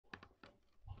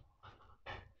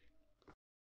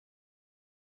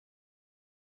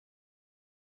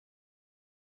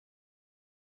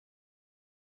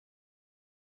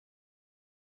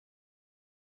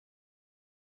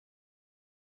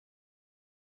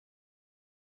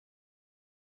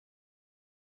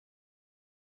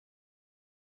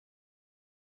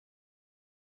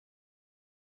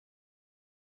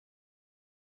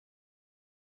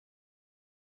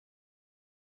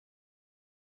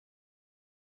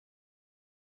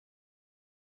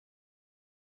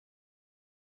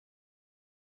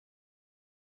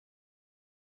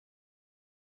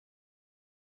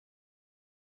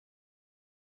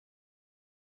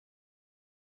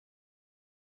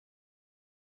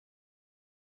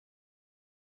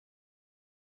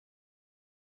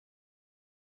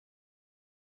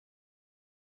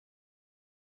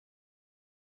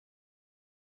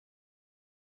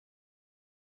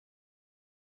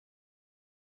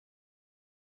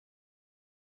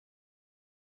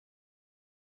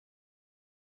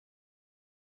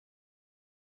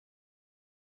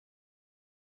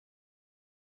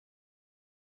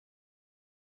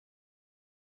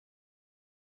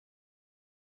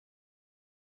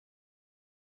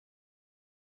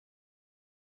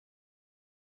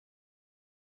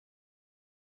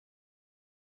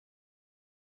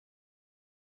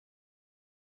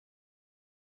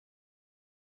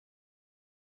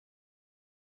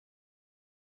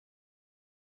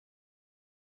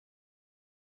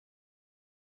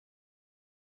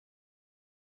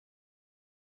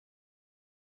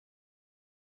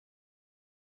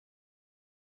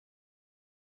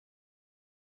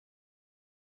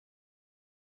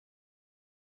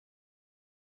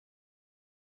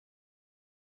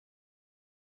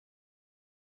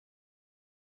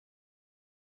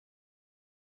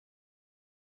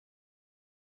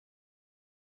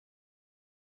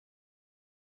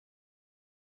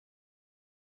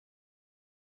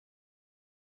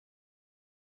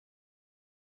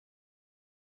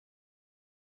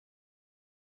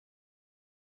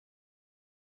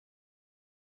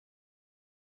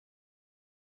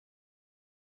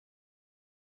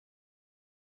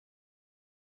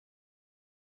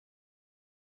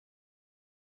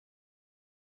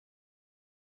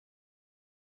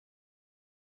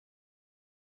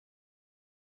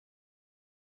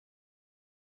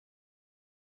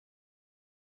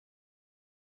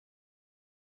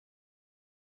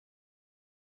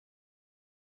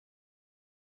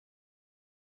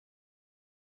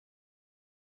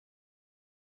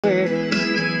And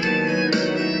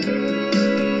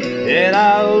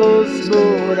I lose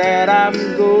know that I'm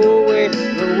going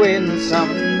to win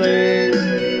someday.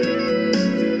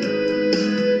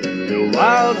 The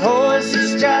wild horse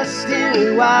is just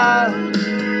too wild,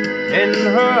 and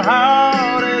her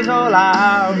heart is all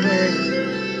I'll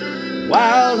bring.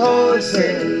 Wild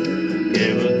horses,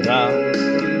 give it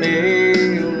down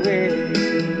me away.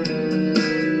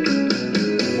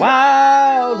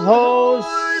 Wild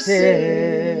horses.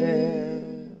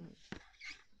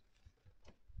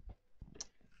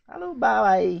 Hello,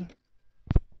 bye.